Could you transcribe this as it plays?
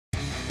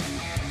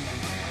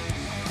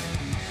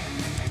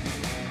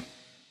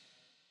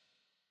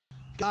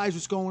Guys,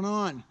 what's going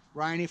on?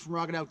 Ryan here from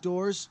Rockett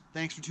Outdoors.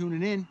 Thanks for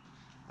tuning in.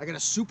 I got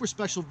a super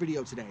special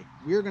video today.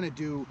 We're gonna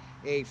do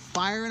a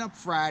Firing Up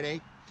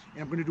Friday,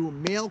 and I'm gonna do a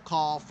mail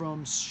call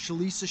from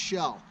Shlisa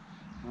Shell.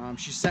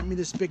 She sent me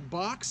this big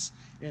box,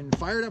 and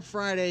Fired Up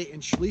Friday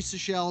and Shlisa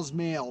Shell's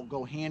mail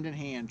go hand in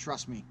hand,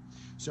 trust me.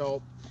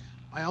 So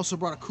I also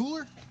brought a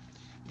cooler,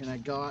 and I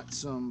got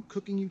some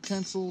cooking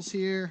utensils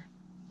here.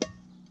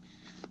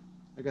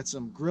 I got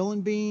some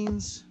grilling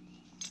beans,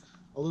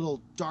 a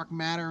little dark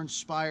matter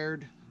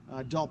inspired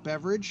adult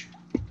beverage,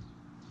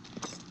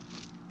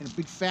 and a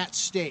big fat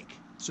steak.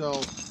 So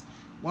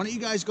why don't you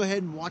guys go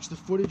ahead and watch the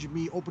footage of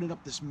me opening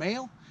up this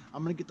mail.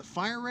 I'm gonna get the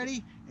fire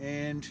ready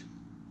and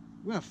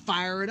we're gonna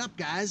fire it up,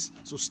 guys,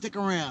 so stick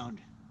around.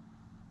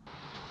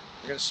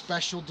 I got a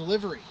special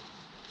delivery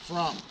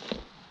from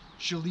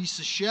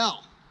Shlisa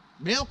Shell.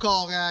 Mail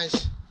call,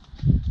 guys.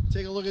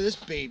 Take a look at this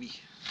baby.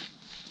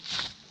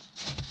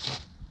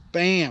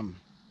 Bam.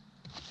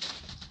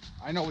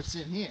 I know what's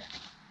in here.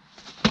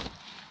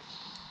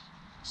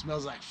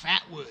 Smells like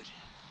fat wood.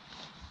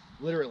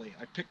 Literally,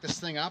 I picked this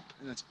thing up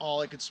and that's all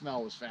I could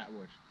smell was fat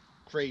wood.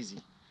 Crazy.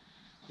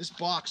 This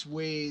box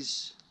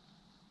weighs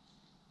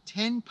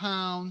 10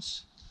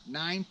 pounds,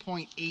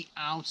 9.8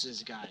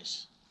 ounces,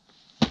 guys.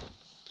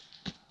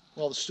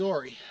 Well, the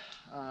story,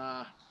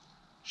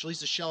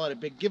 Shlisa Shell had a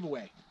big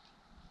giveaway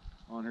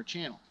on her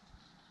channel.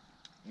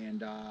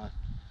 And I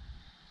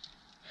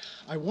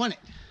won it.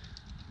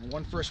 I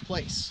won first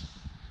place.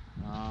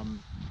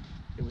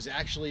 It was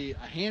actually a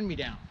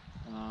hand-me-down.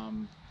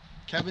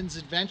 Kevin's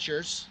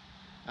Adventures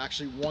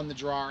actually won the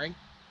drawing,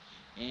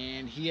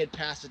 and he had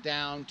passed it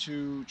down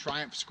to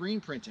Triumph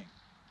Screen Printing,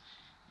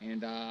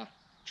 and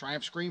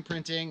Triumph Screen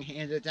Printing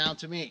handed it down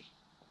to me.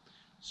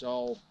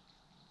 So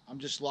I'm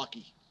just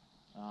lucky.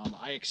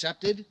 I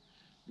accepted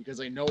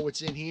because I know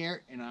what's in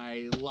here and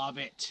I love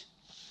it.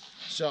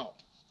 So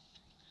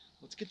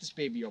let's get this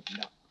baby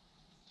opened up.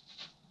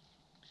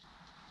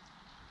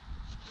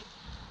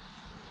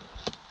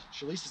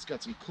 Shalisa's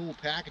got some cool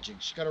packaging.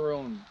 She's got her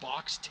own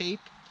box tape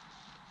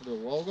with her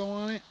logo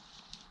on it.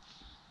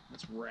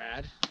 That's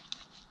rad.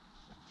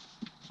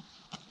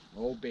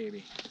 Oh,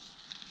 baby.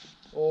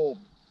 Oh,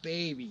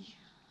 baby.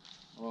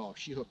 Oh,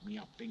 she hooked me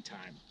up big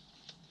time.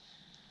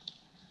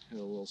 Got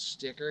a little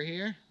sticker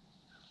here.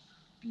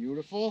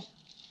 Beautiful.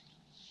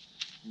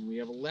 And we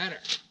have a letter.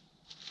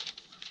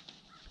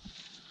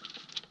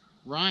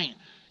 Ryan,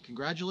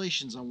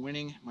 congratulations on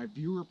winning my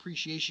viewer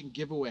appreciation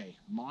giveaway,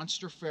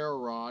 Monster Ferro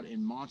Rod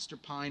and Monster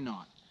Pine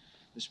Knot.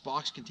 This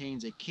box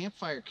contains a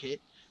campfire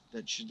kit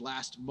that should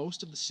last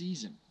most of the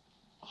season.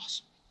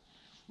 Awesome.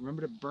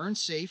 Remember to burn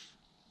safe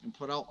and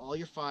put out all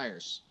your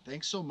fires.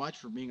 Thanks so much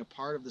for being a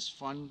part of this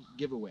fun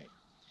giveaway.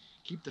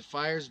 Keep the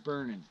fires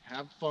burning.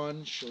 Have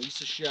fun,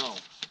 Shlisa Shell.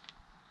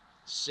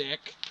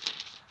 Sick.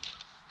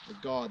 Oh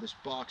God, this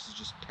box is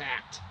just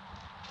packed.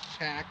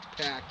 Packed,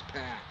 packed,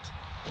 packed.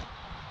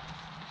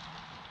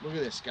 Look at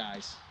this,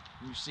 guys.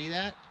 Can you see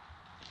that?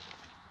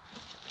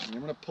 I'm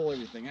going to pull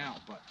everything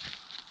out, but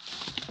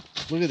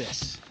look at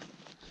this.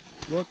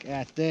 Look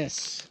at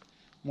this.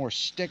 More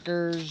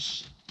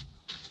stickers.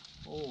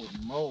 Holy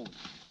moly.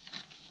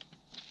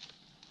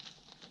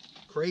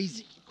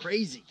 Crazy,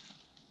 crazy.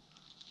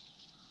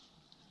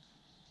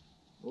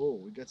 Oh,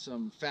 we got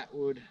some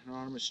Fatwood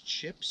Anonymous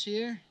chips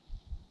here.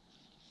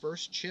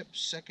 First chip,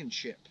 second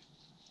chip.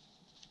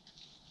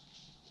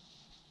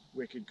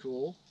 Wicked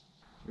cool.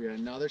 We got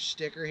another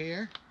sticker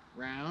here,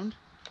 round.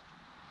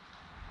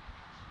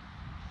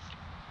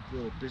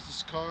 Little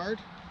business card.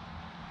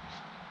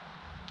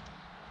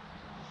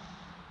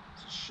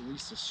 It's a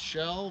Shlisa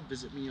Shell.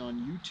 Visit me on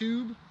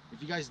YouTube.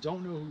 If you guys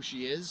don't know who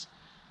she is,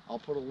 I'll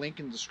put a link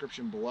in the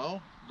description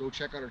below. Go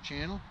check out her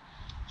channel.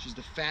 She's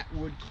the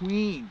Fatwood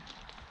Queen.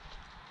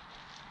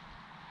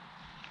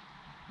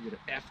 You get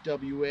an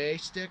FWA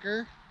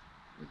sticker.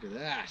 Look at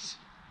that.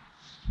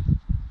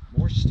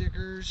 More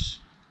stickers.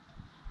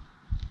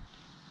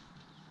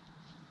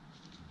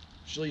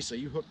 Shlisa,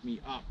 you hooked me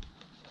up.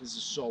 This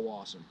is so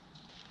awesome.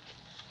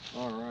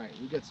 Alright,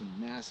 we got some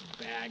massive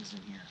bags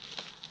in here.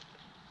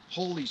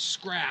 Holy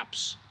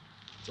scraps.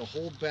 It's a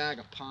whole bag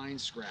of pine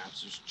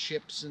scraps. There's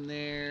chips in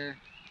there.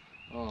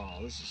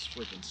 Oh, this is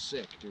freaking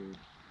sick, dude.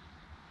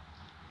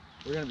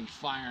 We're going to be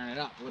firing it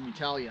up, let me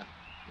tell you.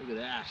 Look at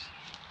that.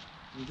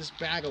 I mean, this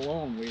bag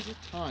alone weighs a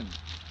ton.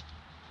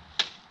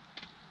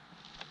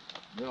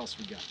 What else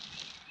we got?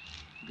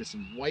 We got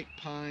some white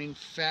pine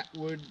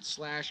fatwood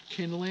 /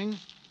 kindling.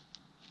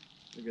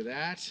 Look at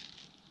that.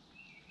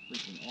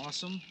 Freaking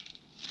awesome.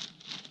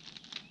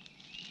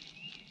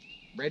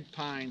 Red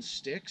pine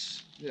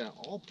sticks. Yeah,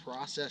 all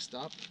processed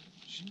up.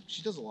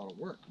 She does a lot of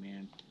work,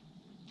 man.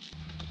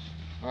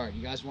 Alright,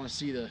 you guys want to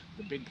see the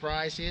big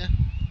prize here?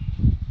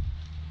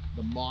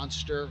 The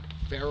Monster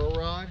Ferro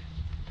Rod.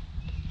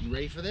 You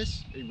ready for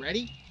this? Are you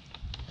ready?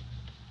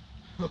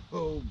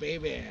 Oh,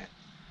 baby.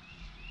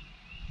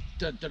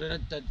 Dun, dun,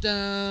 dun, dun,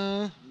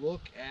 dun.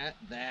 Look at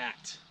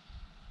that.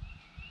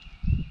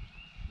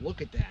 Look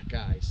at that,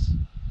 guys.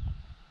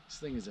 This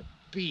thing is a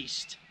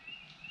beast.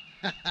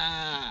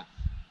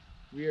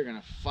 We are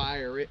gonna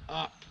fire it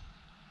up.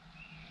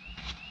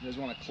 You guys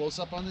want a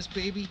close-up on this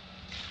baby?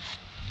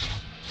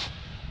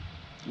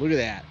 Look at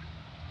that.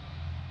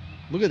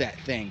 Look at that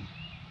thing.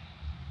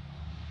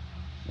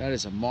 That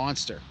is a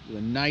monster with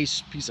a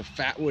nice piece of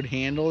fatwood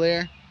handle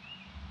there.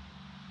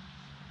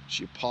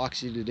 She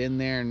epoxied it in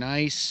there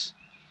nice.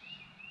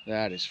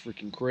 That is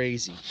freaking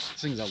crazy.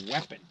 This thing's a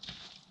weapon.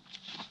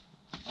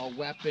 A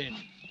weapon.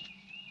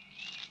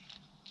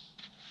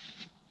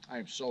 I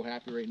am so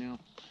happy right now.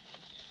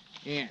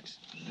 And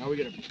now we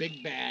got a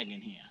big bag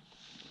in here,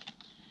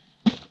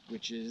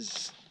 which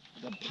is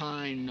the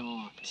pine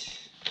knot,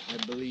 I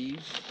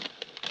believe.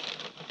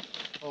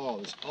 Oh,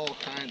 there's all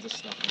kinds of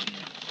stuff in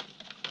here.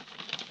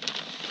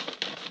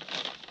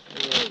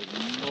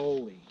 Holy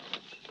moly.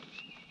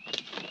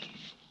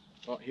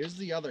 Oh, here's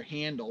the other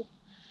handle.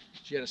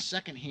 She had a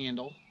second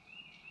handle,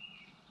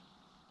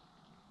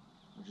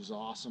 which is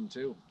awesome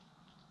too.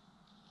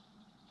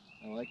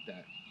 I like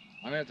that.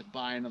 I'm gonna have to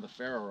buy another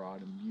ferro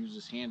rod and use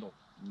this handle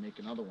and make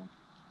another one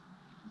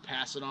and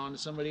pass it on to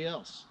somebody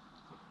else.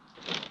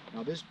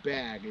 Now this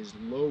bag is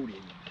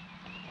loaded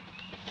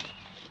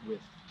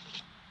with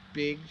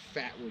big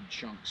fatwood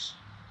chunks.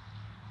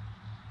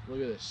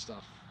 Look at this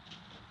stuff.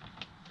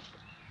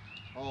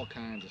 All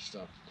kinds of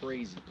stuff.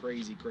 Crazy,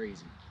 crazy,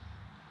 crazy.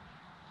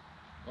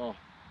 Oh,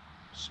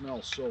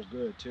 smells so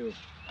good too.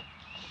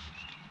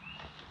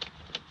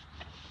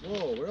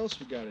 Whoa, what else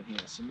we got in here?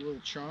 Some little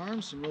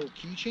charms, some little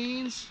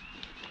keychains.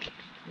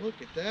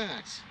 Look at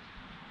that.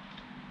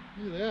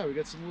 Look at that, we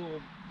got some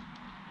little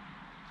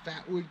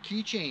fatwood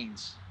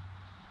keychains.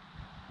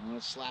 I'm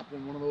gonna slap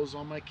one of those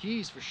on my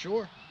keys for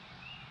sure.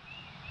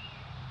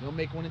 They'll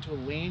make one into a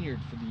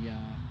lanyard for the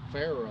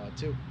ferro rod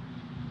too.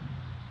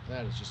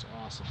 That is just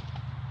awesome.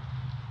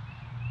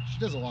 She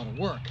does a lot of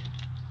work.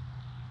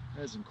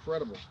 That is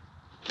incredible.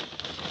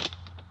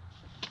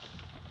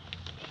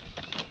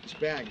 This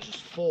bag is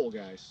just full,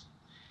 guys.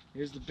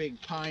 Here's the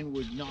big pine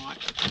wood knot.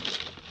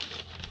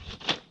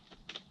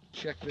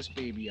 Check this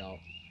baby out.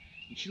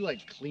 And she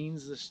like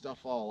cleans this stuff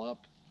all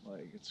up.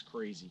 Like, it's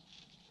crazy.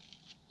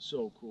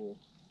 So cool.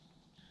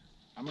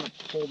 I'm gonna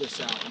pull this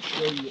out and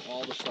show you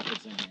all the stuff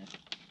that's in here.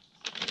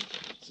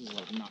 This is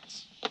like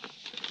nuts.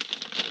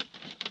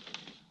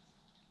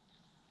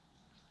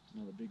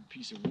 Another big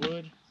piece of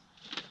wood.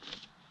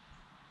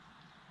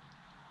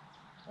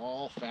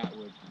 All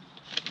fatwood.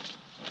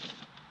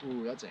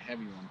 Ooh, that's a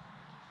heavy one.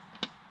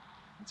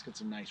 Let's get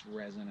some nice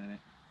resin in it.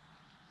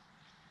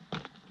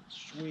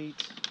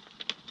 Sweet.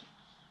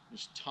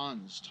 There's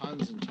tons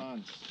and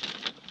tons.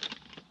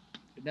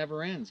 It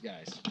never ends,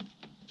 guys.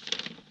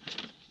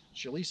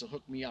 Shlisa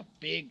hooked me up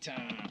big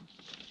time.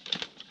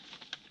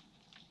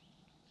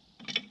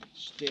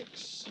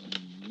 Sticks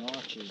and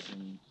notches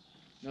and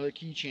another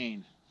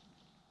keychain.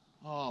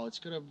 Oh, it's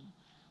got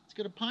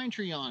a pine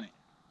tree on it.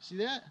 See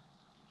that?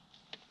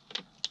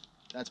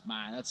 That's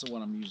mine. That's the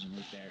one I'm using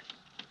right there.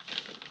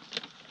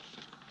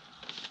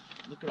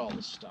 Look at all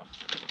this stuff.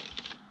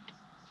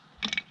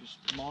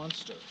 Just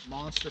monster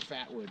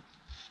fatwood.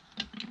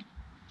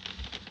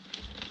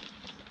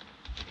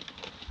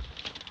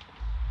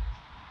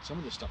 Some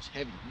of this stuff's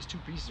heavy. These two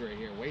pieces right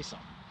here weigh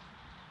something.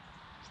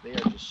 They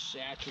are just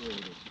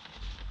saturated.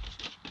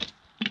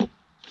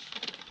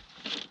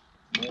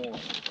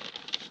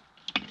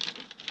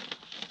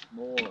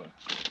 More.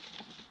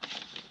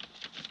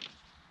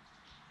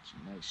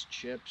 Some nice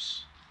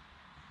chips.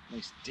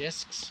 Nice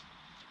discs.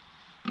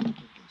 Looking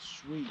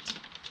sweet.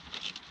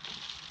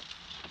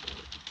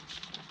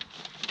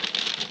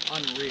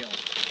 Unreal.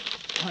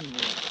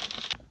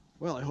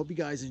 Well, I hope you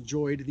guys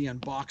enjoyed the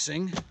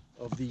unboxing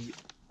of the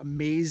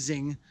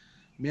amazing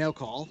mail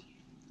call.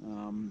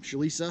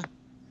 Shlisa,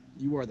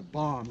 you are the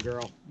bomb,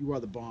 girl. You are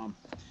the bomb.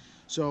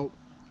 So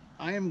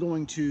I am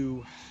going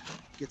to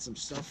get some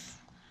stuff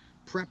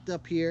prepped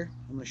up here.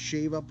 I'm going to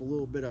shave up a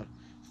little bit of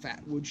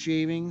fatwood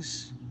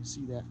shavings. You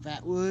see that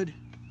fatwood?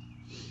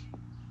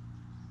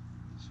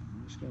 So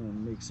I'm just going to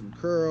make some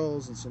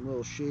curls and some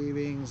little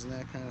shavings and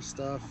that kind of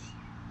stuff.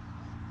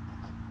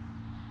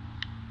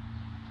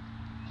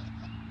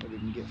 So we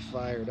can get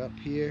fired up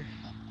here.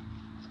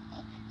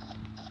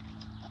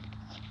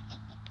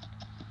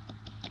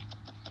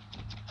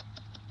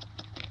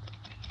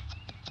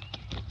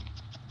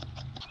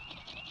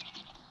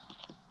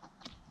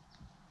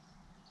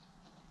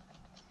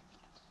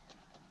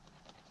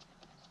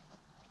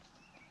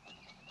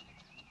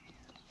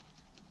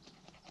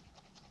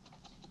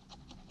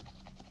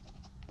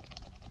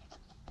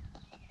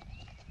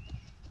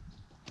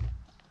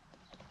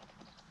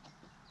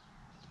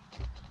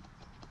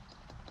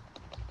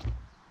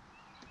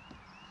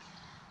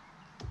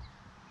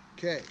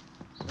 Okay,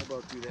 how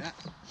about do that?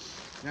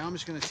 Now I'm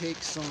just going to take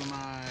some of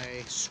my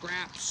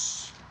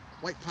scraps,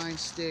 white pine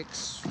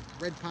sticks,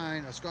 red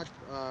pine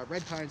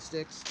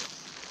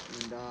sticks,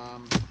 and a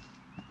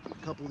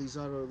couple of these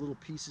other little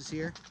pieces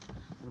here.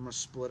 And I'm going to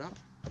split up,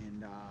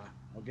 and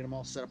I'll get them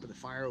all set up in the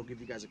fire. I'll give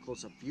you guys a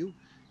close-up view,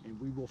 and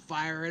we will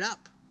fire it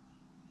up.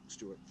 Let's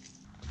do it.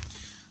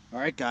 All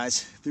right,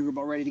 guys, I think we're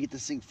about ready to get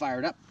this thing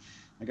fired up.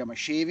 I got my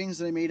shavings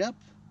that I made up.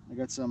 I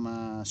got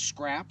some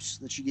scraps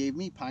that she gave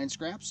me, pine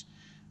scraps.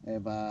 I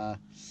have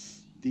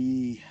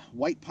the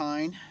white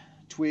pine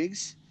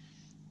twigs,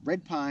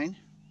 red pine,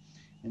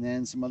 and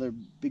then some other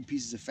big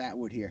pieces of fat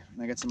wood here.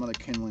 And I got some other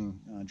kindling,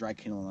 dry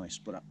kindling that I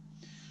split up.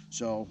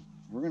 So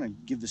we're gonna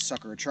give this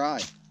sucker a try.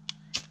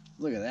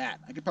 Look at that.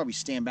 I could probably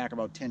stand back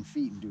about 10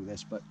 feet and do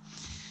this, but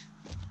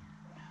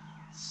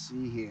let's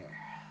see here.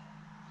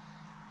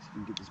 See if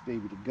we can get this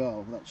baby to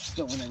go without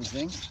spilling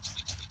anything.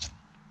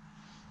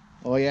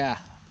 Oh yeah,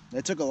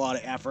 that took a lot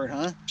of effort,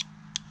 huh?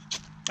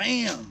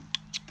 Bam,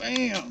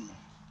 bam.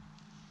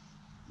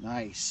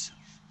 Nice,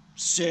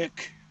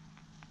 sick.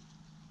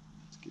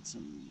 Let's get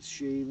some of these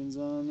shavings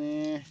on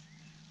there.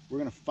 We're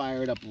gonna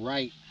fire it up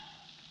right.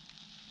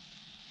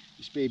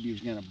 This baby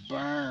is gonna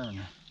burn.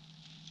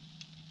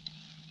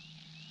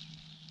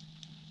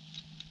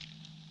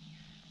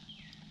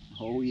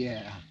 Oh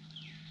yeah,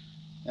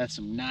 that's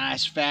some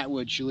nice fat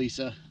wood,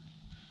 Shlisa.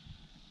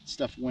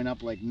 Stuff went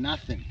up like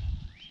nothing.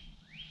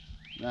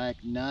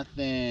 Like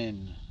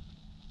nothing.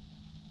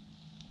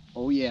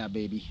 Oh yeah,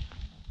 baby.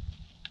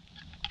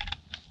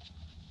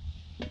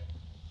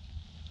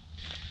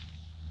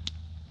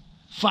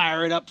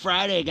 Fire it up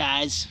Friday,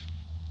 guys.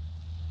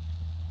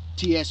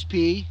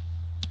 TSP,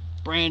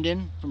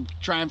 Brandon from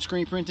Triumph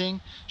Screen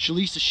Printing,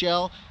 Shlisa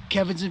Shell,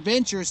 Kevin's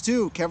Adventures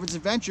too. Kevin's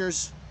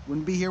Adventures,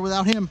 wouldn't be here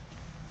without him.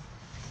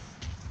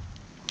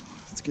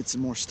 Let's get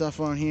some more stuff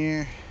on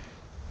here.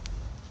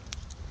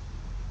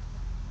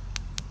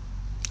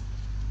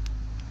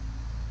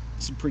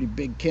 Some pretty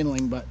big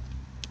kindling, but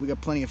we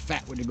got plenty of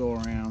fat wood to go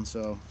around,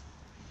 so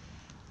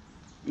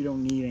we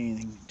don't need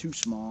anything too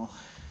small.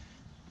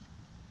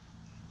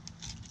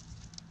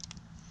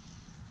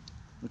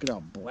 Look at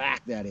how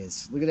black that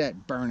is. Look at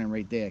that burning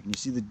right there. Can you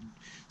see the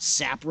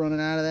sap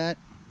running out of that?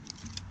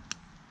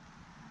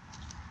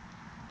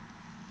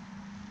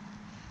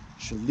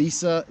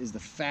 Shlisa is the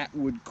fat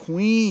wood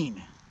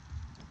queen.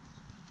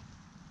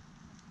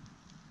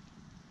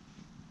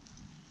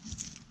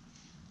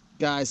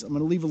 Guys, I'm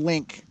going to leave a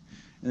link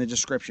in the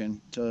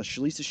description to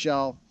Shlisa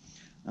Shell,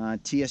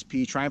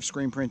 TSP, Triumph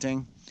Screen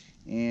Printing,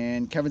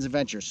 and Kevin's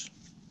Adventures.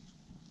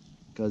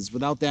 Because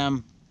without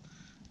them,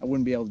 I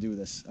wouldn't be able to do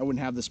this. I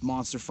wouldn't have this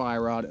monster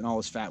fire rod and all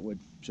this fat wood.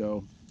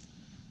 So,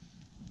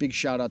 big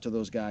shout out to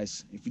those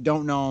guys. If you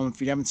don't know them,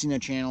 if you haven't seen their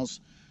channels,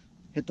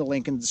 hit the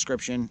link in the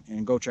description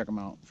and go check them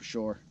out for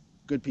sure.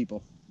 Good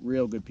people,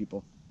 real good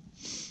people.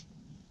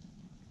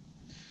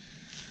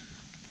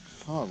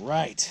 All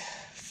right,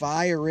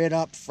 fire it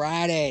up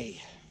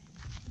Friday.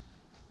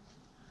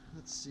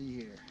 Let's see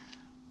here.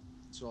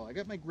 So I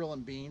got my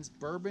grilling beans,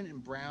 bourbon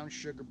and brown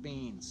sugar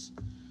beans.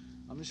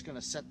 I'm just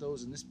gonna set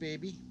those in this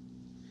baby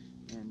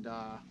and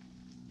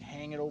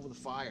hang it over the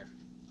fire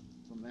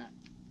from that.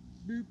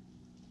 Boop.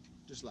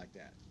 Just like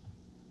that.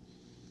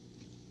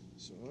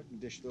 So I can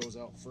dish those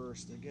out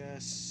first, I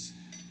guess.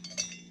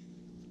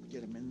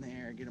 Get them in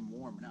there, get them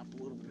warming up a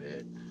little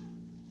bit.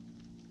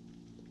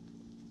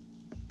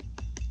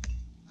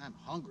 I'm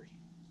hungry.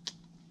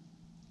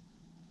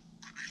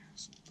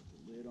 So put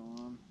the lid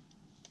on.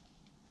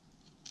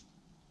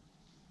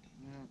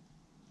 Yeah.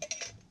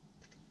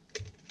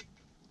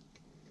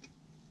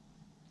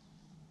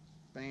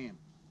 Bam.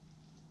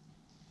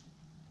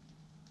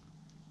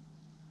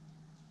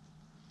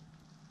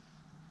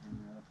 Hang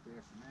that up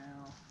there for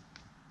now.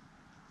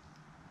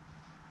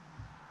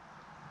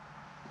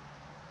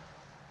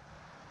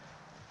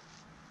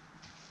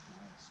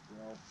 Nice,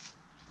 bro.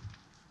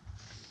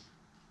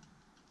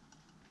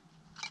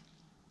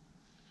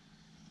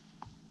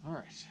 All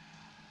right.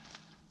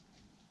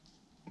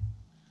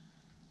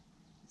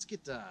 Let's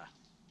get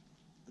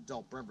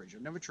adult beverage.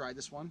 I've never tried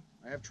this one.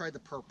 I have tried the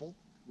purple,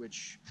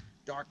 which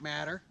dark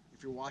matter.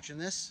 If you're watching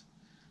this,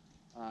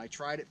 I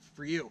tried it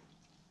for you.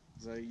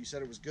 You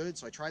said it was good,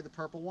 so I tried the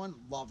purple one.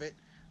 Love it.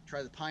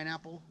 Tried the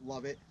pineapple.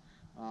 Love it.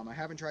 I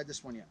haven't tried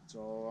this one yet, so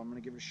I'm gonna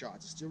give it a shot.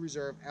 It's a Steel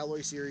Reserve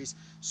Alloy Series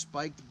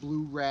Spiked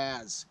Blue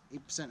Raz,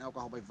 8%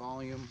 alcohol by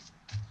volume.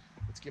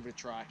 Let's give it a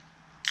try.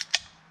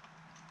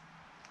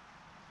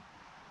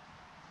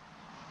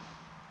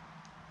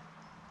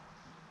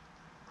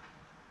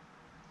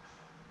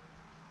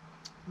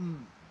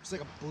 It's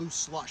like a blue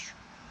slush.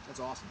 That's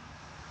awesome.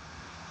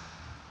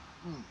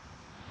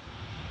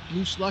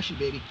 Blue slushy,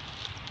 baby.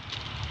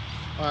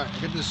 All right, I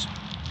got this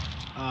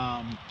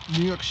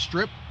New York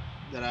strip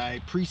that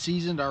I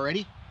pre-seasoned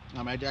already.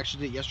 I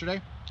actually did it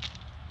yesterday.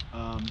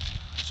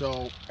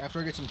 So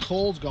after I get some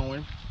coals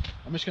going,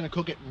 I'm just gonna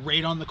cook it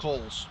right on the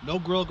coals. No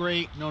grill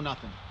grate, no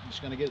nothing. I'm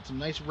just gonna get some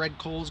nice red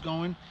coals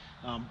going,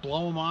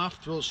 blow them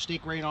off, throw a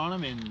steak right on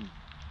them, and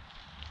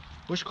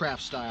bushcraft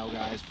style,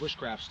 guys,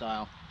 bushcraft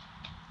style.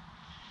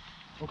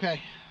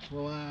 Okay,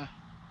 well,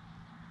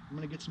 I'm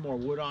gonna get some more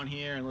wood on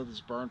here and let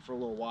this burn for a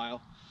little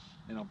while,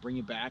 and I'll bring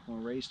you back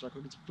when we're ready to start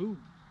cooking some food.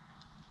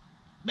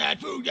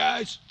 Mad food,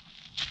 guys!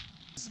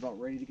 This is about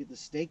ready to get the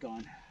steak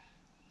on.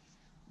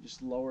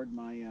 Just lowered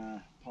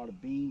my pot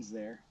of beans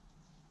there.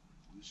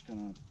 I'm just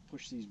gonna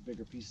push these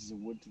bigger pieces of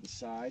wood to the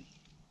side.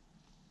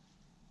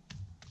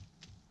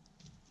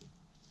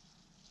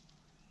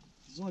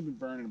 This is only been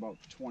burning about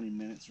 20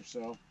 minutes or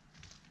so.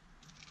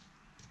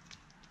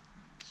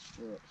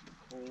 Stir up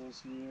some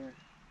coals here.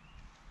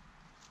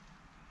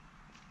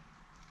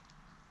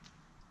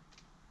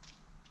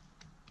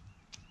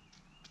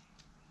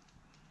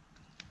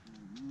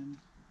 And then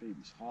the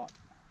baby's hot.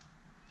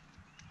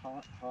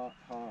 Hot, hot,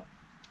 hot.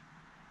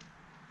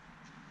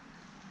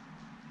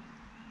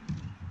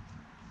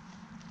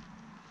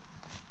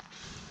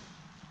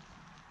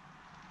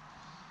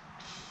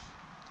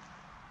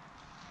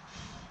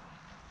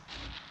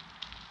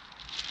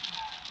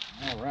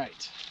 All right,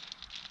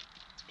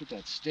 let's get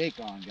that steak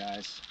on,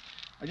 guys.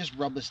 I just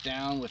rub this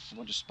down with a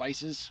bunch of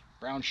spices,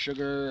 brown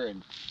sugar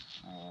and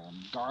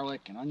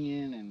garlic and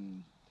onion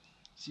and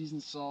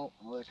seasoned salt,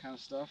 all that kind of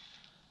stuff.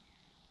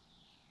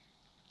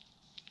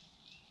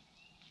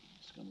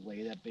 Just gonna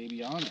lay that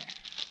baby on there. Let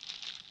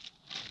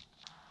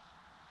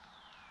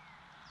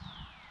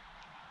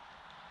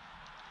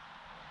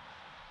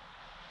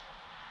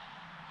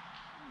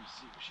me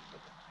see what she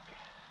looks like.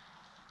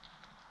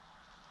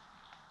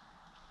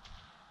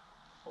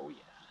 Oh yeah.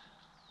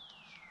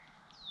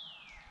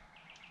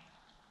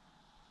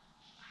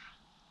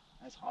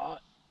 That's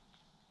hot.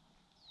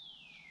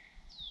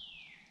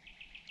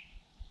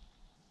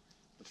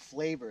 The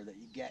flavor that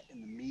you get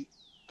in the meat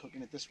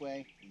cooking it this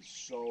way is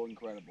so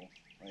incredible.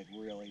 Like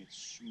really, it's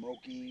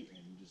smoky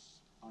and just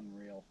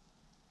unreal.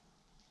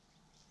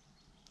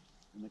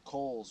 And the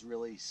coals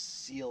really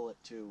seal it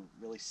too,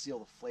 really seal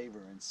the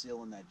flavor and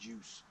seal in that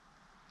juice.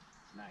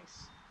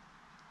 Nice.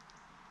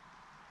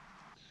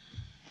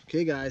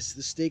 Okay guys,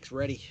 the steak's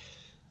ready.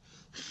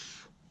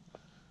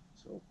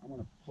 So I'm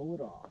gonna pull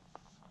it off.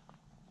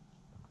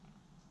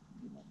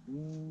 Get my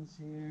beans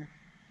here.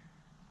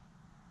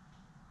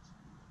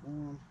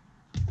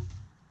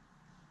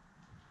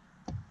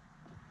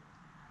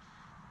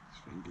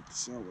 Just try and get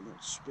this out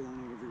without spilling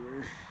it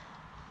everywhere.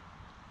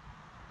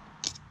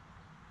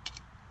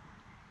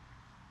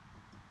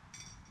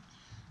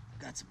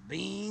 Got some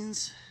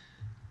beans,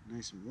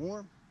 nice and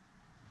warm.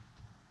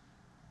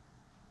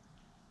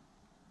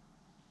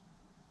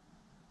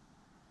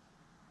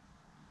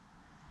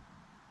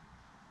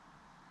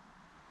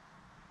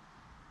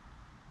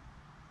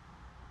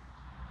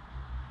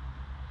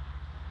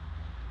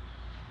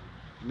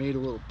 Made a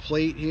little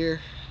plate here.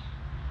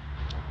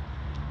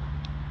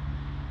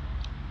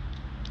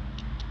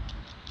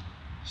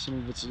 Some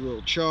of it's a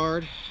little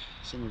charred,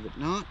 some of it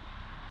not.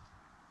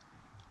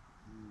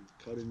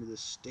 Cut into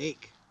this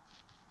steak.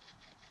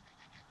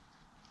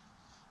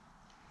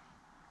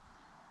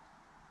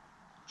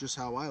 Just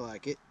how I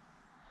like it.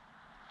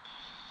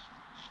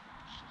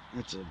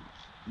 That's a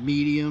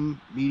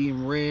medium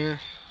rare.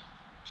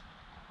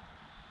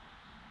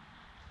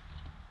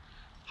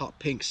 Hot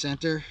pink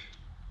center.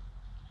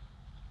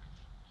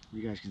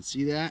 You guys can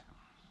see that.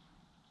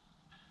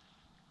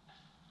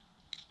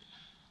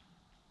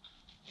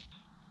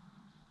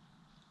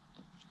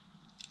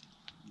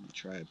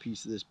 Try a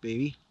piece of this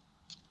baby.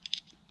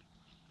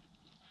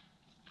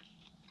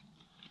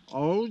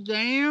 Oh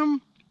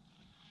damn!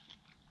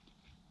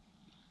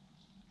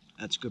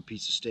 That's a good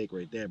piece of steak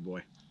right there,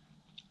 boy.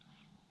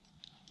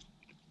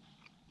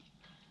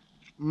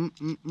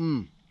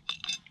 Mm-mm-mm.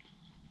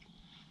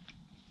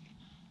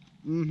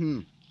 Mm-hmm.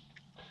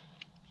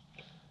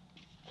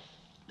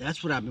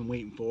 That's what I've been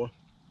waiting for.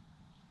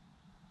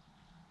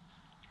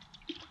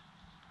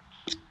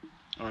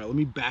 All right, let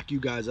me back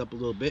you guys up a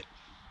little bit.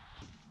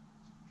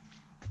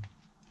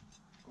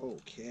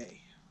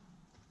 Okay.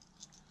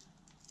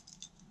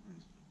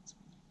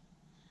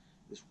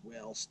 This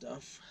whale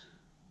stuff.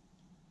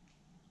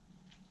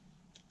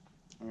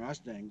 Oh, that's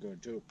dang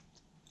good too.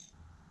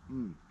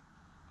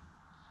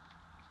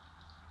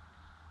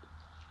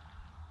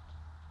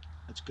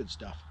 That's good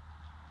stuff.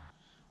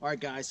 All right,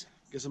 guys.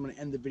 Guess I'm going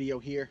to end the video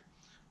here.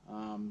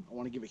 I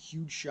want to give a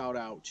huge shout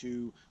out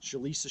to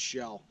Shlisa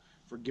Shell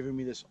for giving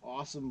me this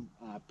awesome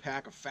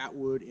pack of fat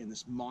wood and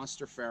this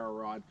monster ferro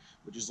rod,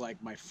 which is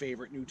like my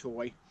favorite new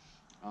toy.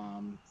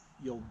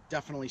 You'll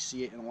definitely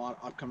see it in a lot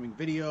of upcoming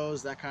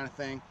videos, that kind of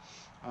thing.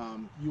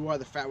 You are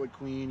the Fatwood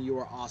Queen. You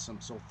are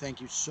awesome. So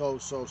thank you so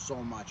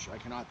much. I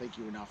cannot thank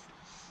you enough.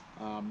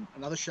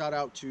 Another shout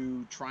out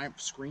to Triumph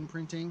Screen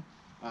Printing,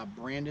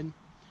 Brandon.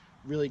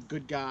 Really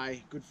good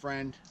guy, good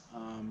friend.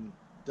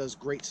 Does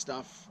great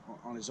stuff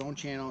on his own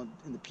channel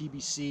in the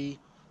PBC.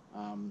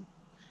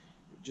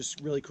 Just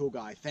really cool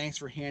guy. Thanks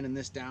for handing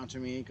this down to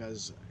me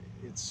because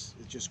it's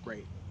just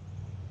great.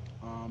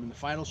 And the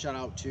final shout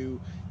out to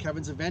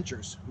Kevin's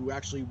Adventures, who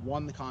actually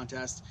won the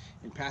contest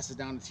and passed it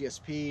down to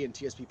TSP, and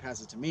TSP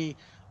passed it to me.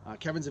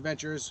 Kevin's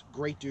Adventures,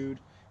 great dude.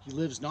 He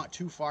lives not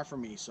too far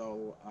from me,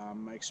 so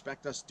I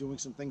expect us doing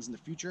some things in the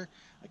future.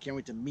 I can't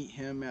wait to meet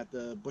him at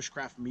the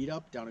Bushcraft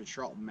Meetup down in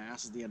Charlton,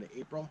 Mass. at the end of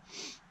April.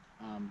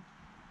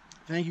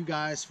 Thank you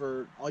guys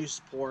for all your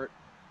support,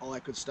 all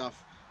that good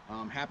stuff.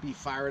 Happy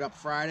Fire It Up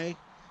Friday,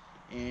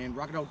 and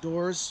Rockett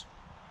Outdoors.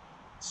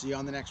 See you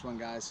on the next one,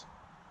 guys.